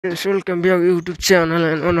Yes, welcome back YouTube channel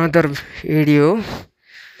and another video.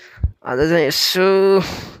 आज चाहिँ यसो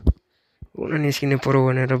कुन निस्किने पर्यो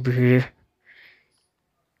भनेर भिडियो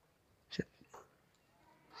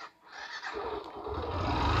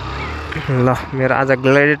ल मेरो आज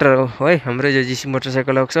ग्लाइडेटर हो है हाम्रो जो जीसी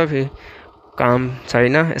मोटरसाइकल वर्कसप काम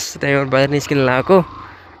छैन यस्तो त्यहीँबाट बाहिर निस्किन लागेको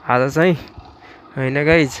आज चाहिँ हैन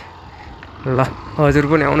गाइज ल हजुर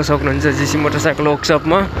पनि आउन सक्नुहुन्छ जीसी मोटरसाइकल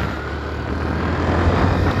वर्कसपमा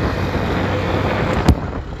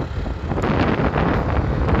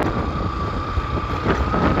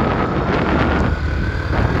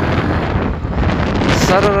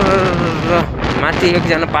सर माथि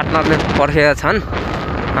एकजना पार्टनरले पर्खेका छन्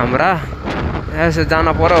हाम्रा यसो जान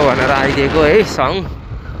पर्यो भनेर आइदिएको है सँग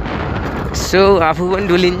सो आफू पनि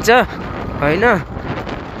डुलिन्छ हैन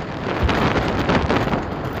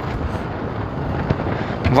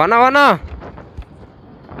भन भन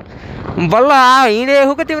बल्ल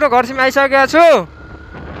हिँडेको के तिम्रो घरसम्म आइसकेको छु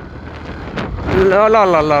ल ल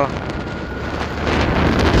ल ल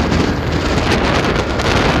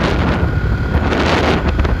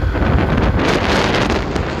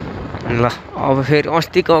ल अब फेरि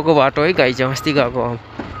अस्ति गएको बाटो है गाई चाहिँ अस्ति गएको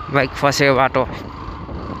बाइक फसेको बाटो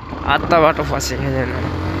आधा बाटो फसेको छैन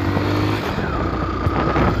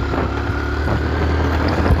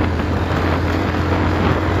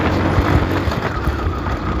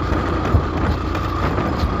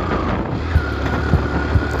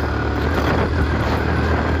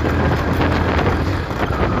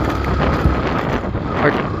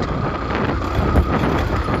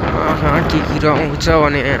के आउँछ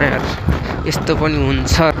भने यार यस्तो पनि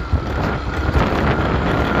हुन्छ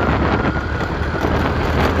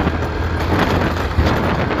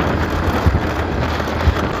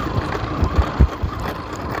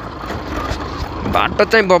बाटो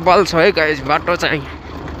चाहिँ बब्बल छ है गाइस बाटो चाहिँ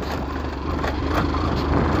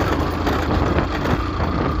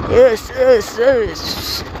यस यस यस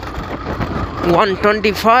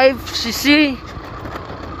 125 सीसी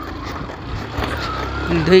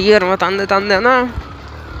 2 गियरमा तान्दैन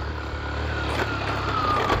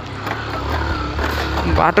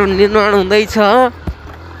बाटो निर्माण हुँदैछ अब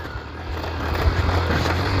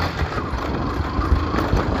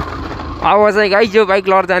चाहिँ गाइस यो बाइक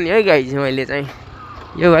लड जाने है गाइस मैले चाहिँ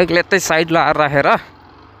यो बाइकले यतै साइड लगाएर राखेर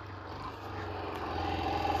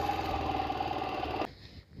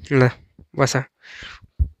ल बस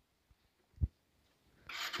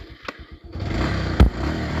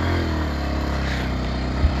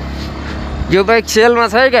यो बाइक सेलमा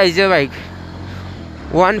छ है गाइस यो bike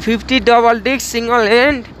 150 double disk single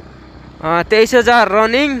hand 23,000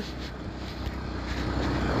 running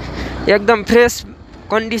एकदम फ्रेश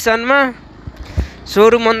कन्डिसनमा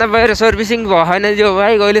शोरूम भन्दा बाहिर सर्भिसिङ भएन यो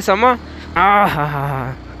बाइक अहिलेसम्म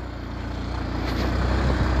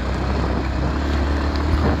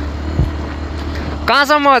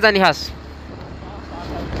कहाँसम्म जाने खास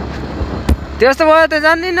त्यस्तो भयो त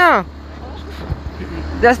जान्दिन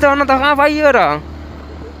त्यस्तो हुन त कहाँ पाइयो र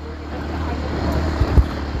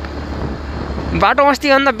बाटो अस्ति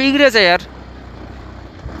भन्दा बिग्रेछ यार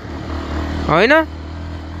हैन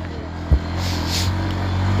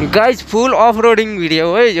गाइज फुल अफ रोडिङ भिडियो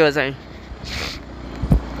है यो चाहिँ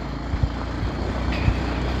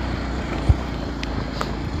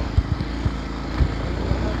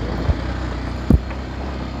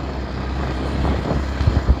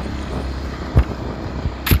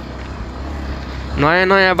नयाँ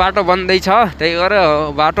नयाँ बाटो बन्दैछ त्यही भएर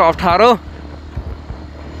बाटो अप्ठ्यारो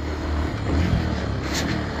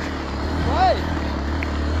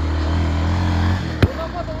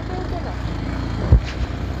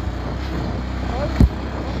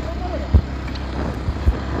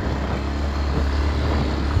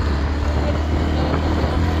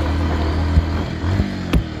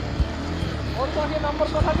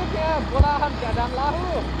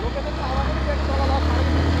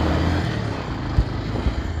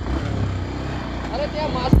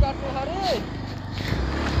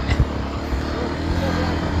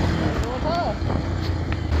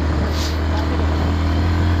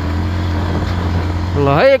ल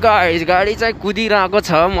है गाइस गाडी चाहिँ कुदिरहेको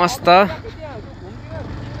छ मस्त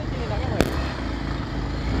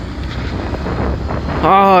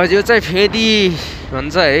यो चाहिँ फेदी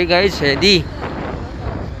भन्छ है गाइस फेदी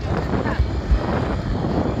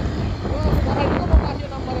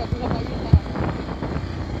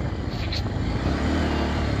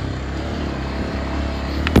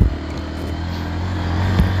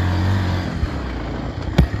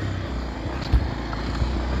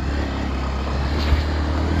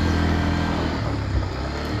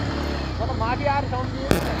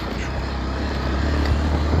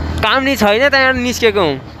काम काम नि छैन त्यहाँ निस्केको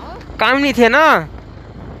हुँ काम नि थिएन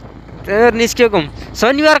त्यहाँ निस्केको हुँ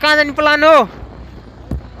शनिबार कहाँ जाने प्लान हो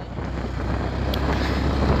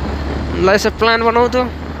ल यसो प्लान बनाऊ त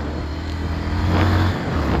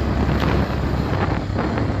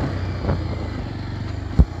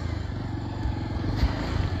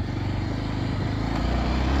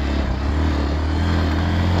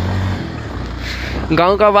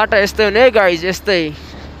गाउँका बाटो यस्तै हुने है गाइज यस्तै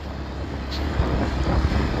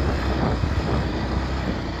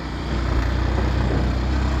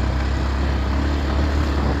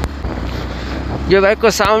यो बाइकको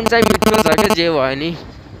साउन्ड चाहिँ मिठो छ क्या जे भयो नि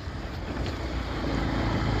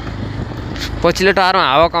पछिल्लो टारमा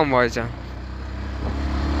हावा कम भएछ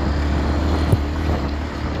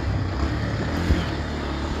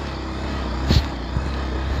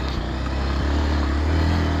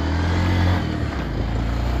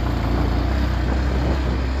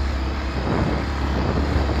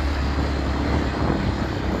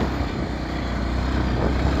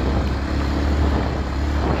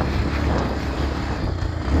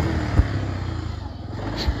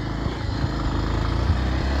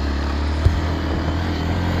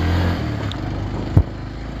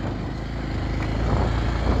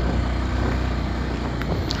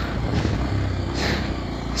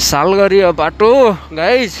सालगढी बाटो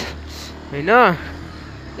गाइज हैन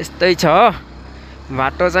यस्तै छ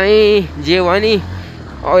बाटो चाहिँ जे भयो नि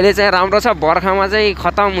अहिले चाहिँ राम्रो छ बर्खामा चाहिँ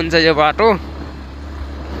खतम हुन्छ यो बाटो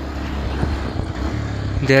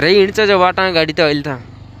धेरै हिँड्छ यो बाटोमा गाडी त अहिले त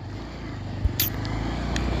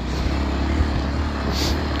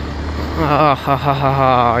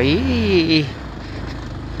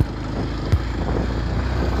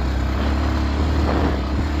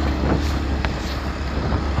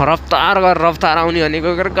रफ्तार गरेर रफ्तार आउने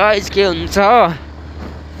भनेको गाइज के हुन्छ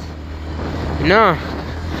हैन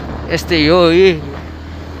यस्तै हो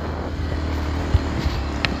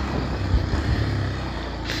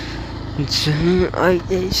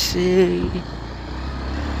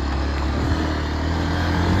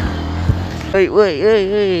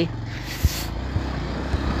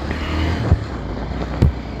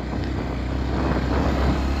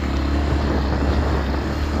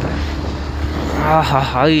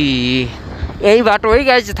यही बाटो है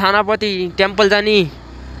गाइज थानापति टेम्पल जाने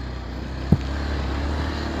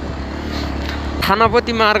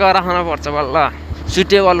थानापति मार्ग राख्न पर्छ बल्ल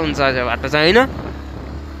सुटेबल हुन्छ यो बाटो चाहिँ हैन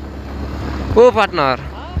ओ पार्टनर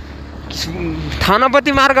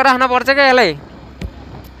थानापति मार्ग राख्न पर्छ क्या यसलाई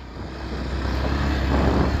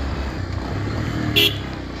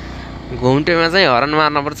घुम्टेमा चाहिँ हर्न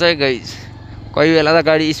मार्न पर्छ है गाइज कोही बेला त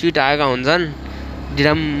गाडी स्पिड आएका हुन्छन्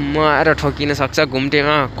डिराम आएर ठोकिन सक्छ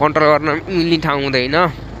घुम्टेमा कन्ट्रोल गर्न मिल्ने ठाउँ हुँदैन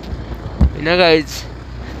हैन गाइज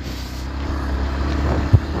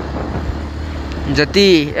जति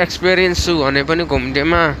एक्सपिरियन्स छु भने पनि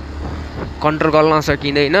घुम्टेमा कन्ट्रोल गर्न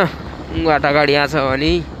सकिँदैन उहाँबाट गाडी आछ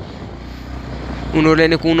भने उनीहरूले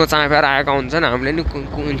नि कुनो चापेर आएका हुन्छन् हामीले नि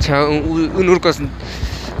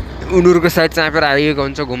उनीहरूको साइड चापेर आइएको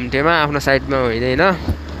हुन्छ घुम्टेमा आफ्नो साइडमा होइन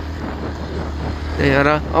त्यही भएर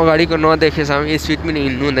अगाडिको नदेखेसम्म स्पिड पनि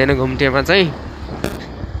हिँड्नु हुँदैन घुम्टेमा चाहिँ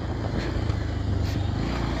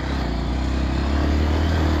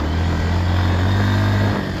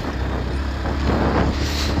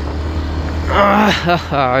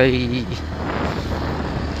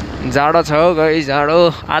जाडो छ हौ गाइस जाडो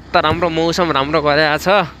आज त राम्रो मौसम राम्रो गरेको छ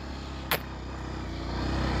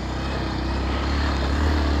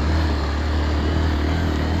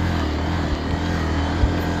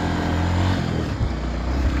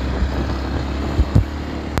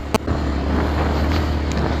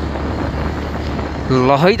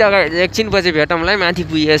ल है त एकछिनपछि भेटौँला है माथि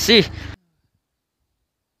पुगेपछि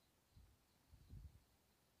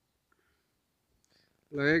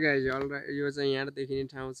ल है गाइज यो चाहिँ यहाँ देखिने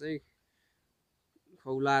ठाउँ चाहिँ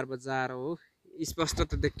खौलार बजार हो स्पष्ट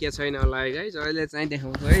त देखिएको छैन होला है गाइज अहिले चाहिँ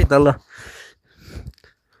देखाउँछु है त ल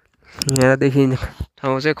यहाँ देखिने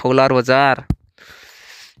ठाउँ चाहिँ खौलार बजार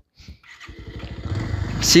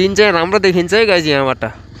सिन चाहिँ राम्रो देखिन्छ है गाइज यहाँबाट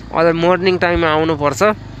अझ मर्निङ टाइममा आउनुपर्छ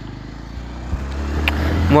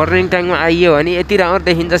मर्निङ टाइममा आइयो भने यति राम्रो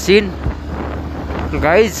देखिन्छ सिन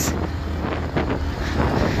गाइज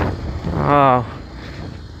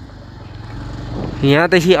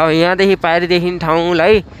यहाँदेखि पारी देखिने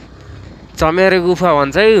ठाउँलाई चमेरे गुफा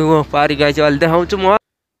भन्छ है हो पारी गाइज अहिले देखाउँछु म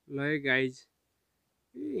ल है गाइज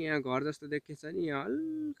यहाँ घर जस्तो देखिन्छ नि यहाँ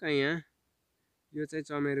हल्का यहाँ यो चाहिँ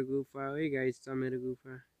चमेरे गुफा है गाइज चमेरे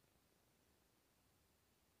गुफा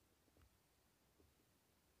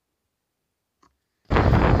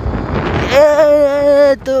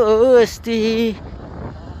दोस्ती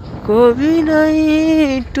को भी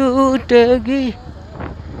नहीं टूटेगी।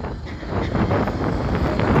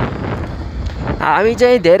 हामी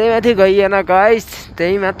चाहिँ धेरै माथि गइएन गाइस,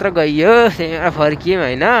 त्यही मात्र गइयो, त्यही मात्र फर्कियौँ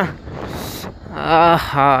होइन।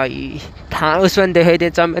 थाहा उस पनि देखाइदिए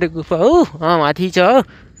चमेरे गुफा हो, माथि छ हो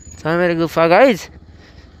चमेरे गुफा गाइस।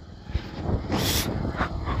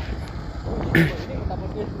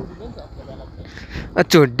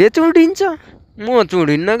 चुड्डे चुडिन्छ, म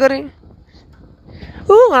चुडिन्न गरेँ।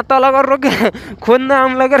 तल गरेर रोक्यो, खोज्न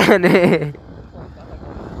आम लगेर भने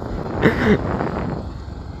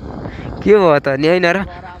के भयो त नि होइन र।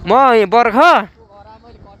 म यहाँ बर्खा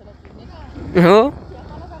हो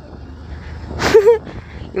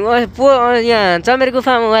यहाँ चमेरे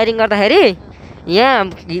गुफामा वायरिङ गर्दाखेरि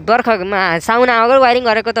यहाँ बर्खामा साउना अगाडि वायरिङ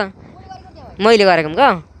गरेको त मैले गरेको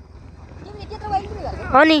क्या।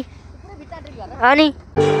 अनि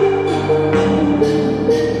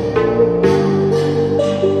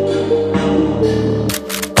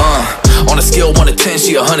on a scale 1 to 10,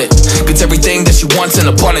 she 100. Gets everything that she wants in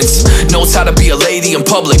abundance. Knows how to be a lady in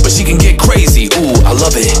public, but she can get crazy. Ooh, I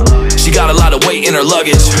love it. She got a lot of weight in her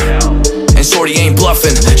luggage, and shorty ain't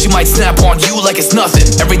bluffing. She might snap on you like it's nothing.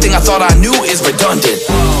 Everything I thought I knew is redundant.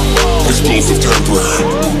 Explosive temper,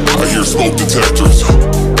 I hear smoke detectors.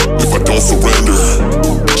 If I don't surrender,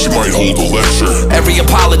 she might hold a lecture. Every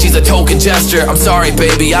apology's a token gesture. I'm sorry,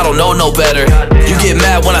 baby, I don't know no better. You get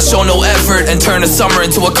mad when I show no effort and turn the summer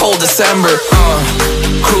into a cold December.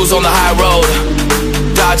 Cruise on the high road,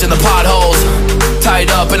 dodging the potholes,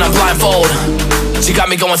 tied up and I'm blindfold. She got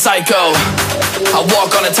me going psycho. I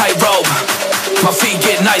walk on a tightrope, my feet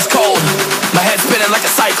getting ice cold, my head spinning like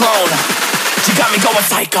a cyclone. She got me going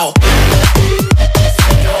psycho.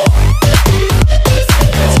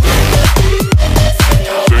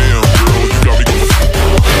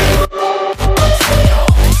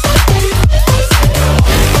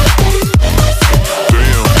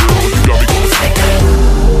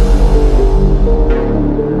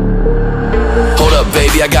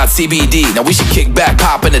 I got CBD, now we should kick back,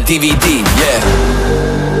 pop in a DVD, yeah.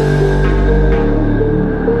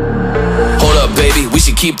 Hold up, baby, we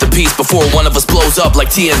should keep the peace before one of us blows up like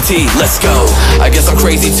TNT, let's go. I guess I'm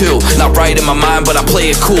crazy too, not right in my mind, but I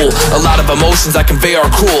play it cool. A lot of emotions I convey are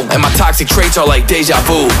cruel, and my toxic traits are like deja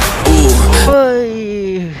vu. Ooh.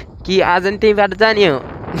 Oi, कि आज नि त्यहीबाट जाने हो।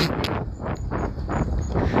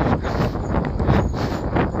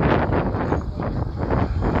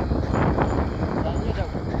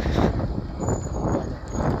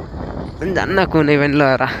 जान्न कुनै पनि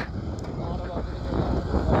लहरा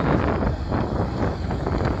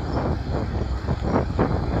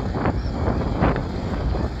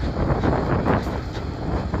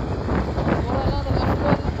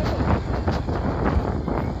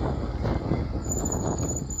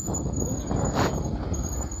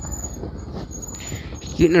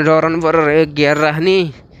किन डराउनु पर्यो र एक गियर राख्ने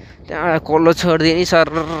त्यहाँबाट कोल्लो छोडिदिने सर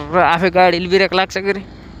र आफै गाडीले ब्रेक लाग्छ के अरे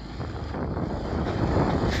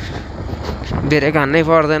ब्रेक हान्नै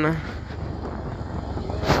पर्दैन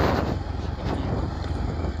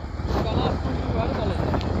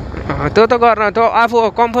त्यो त गर्न त्यो आफू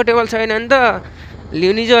कम्फर्टेबल छैन नि त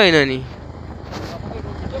लिउने चाहिँ होइन नि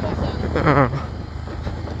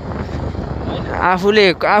आफूलाई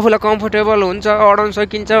कम्फर्टेबल हुन्छ अडाउन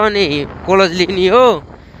सकिन्छ भने क्लोज लिने हो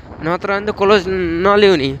नत्र भने त क्लोज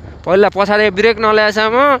नल्याउने पहिला पछाडि ब्रेक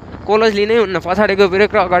नल्याएसम्म क्लोज लिनै हुन्न पछाडिको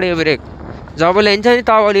ब्रेक र अगाडिको ब्रेक जब ल्याइन्छ नि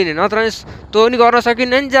तब लिने नत्र त्यो नि गर्न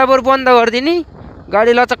सकिन्न नि जब बन्द गरिदिने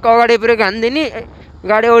गाडी लचक्क अगाडि ब्रेक हानिदिने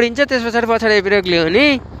गाडी ओडिन्छ त्यस पछाडि पछाडि ब्रेक ल्याउने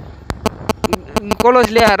क्लोज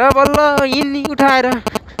ल्याएर बल्ल हिँड्ने उठाएर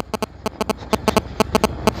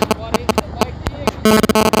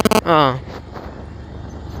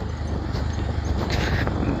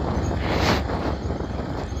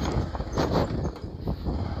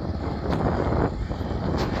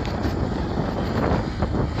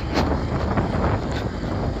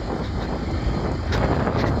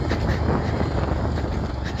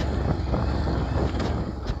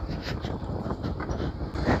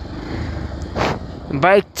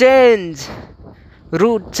बाइक चेन्ज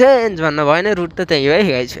रुट चेन्ज भन्नु भएन रुट त त्यही है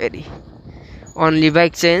गाइस फेरि ओन्ली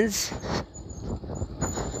बाइक चेन्ज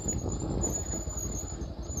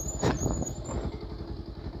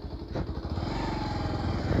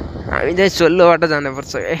हामी चाहिँ सोल्लोबाट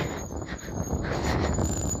जानुपर्छ है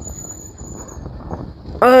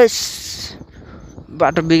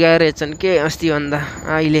बाटो बिगाएर हेर्छन् के अस्ति भन्दा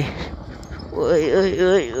अहिले ओइ ओइ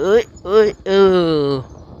ओइ ओइ ओइ ओ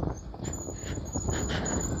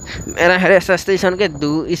मेरा हेर यस्तै छन् के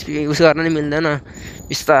उस गर्न नि मिल्दैन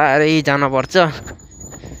बिस्तारै जानुपर्छ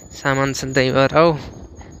सामान छन् त्यही भएर हौ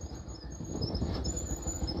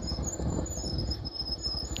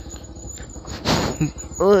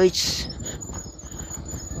ओइ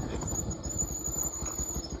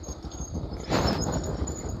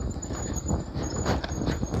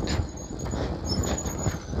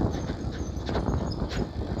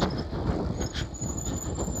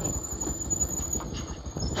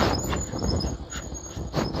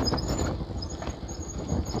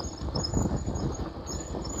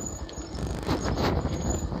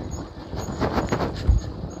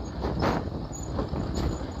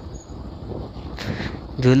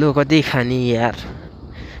धुलो कति खाने यार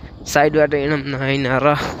साइडबाट हिँडौँ न होइन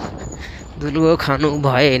र धुलो खानु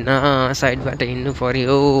भएन साइडबाट हिँड्नु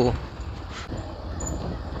पर्यो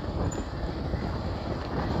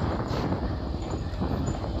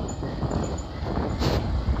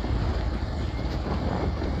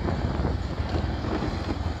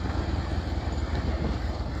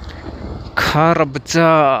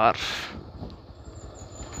खरबजार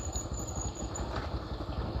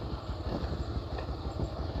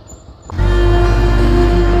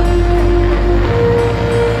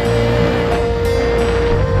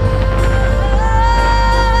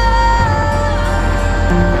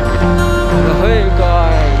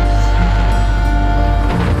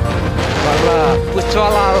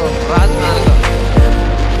राजमार्ग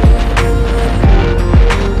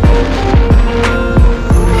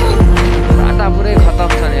बाटा पुरै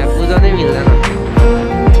खतम छ नि यहाँ बुझ्नै मिल्दैन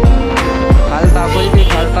खाल्टा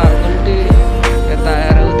उल्टी यता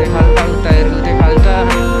हेर उतै खाल्टा उता हेर उतै खाल्टा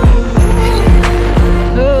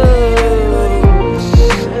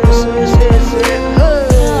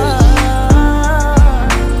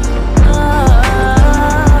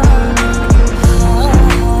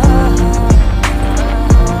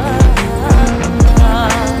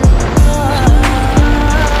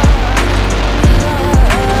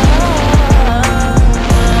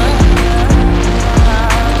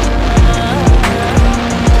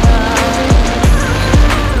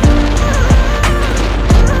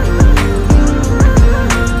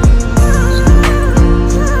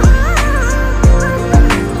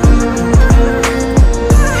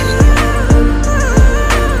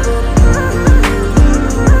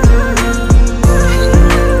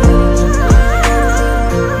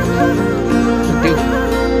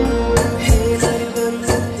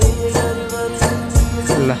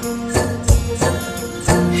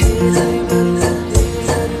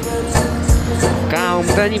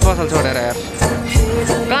पसल छोडेर यार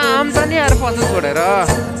काम त नि यार पसल छोडेर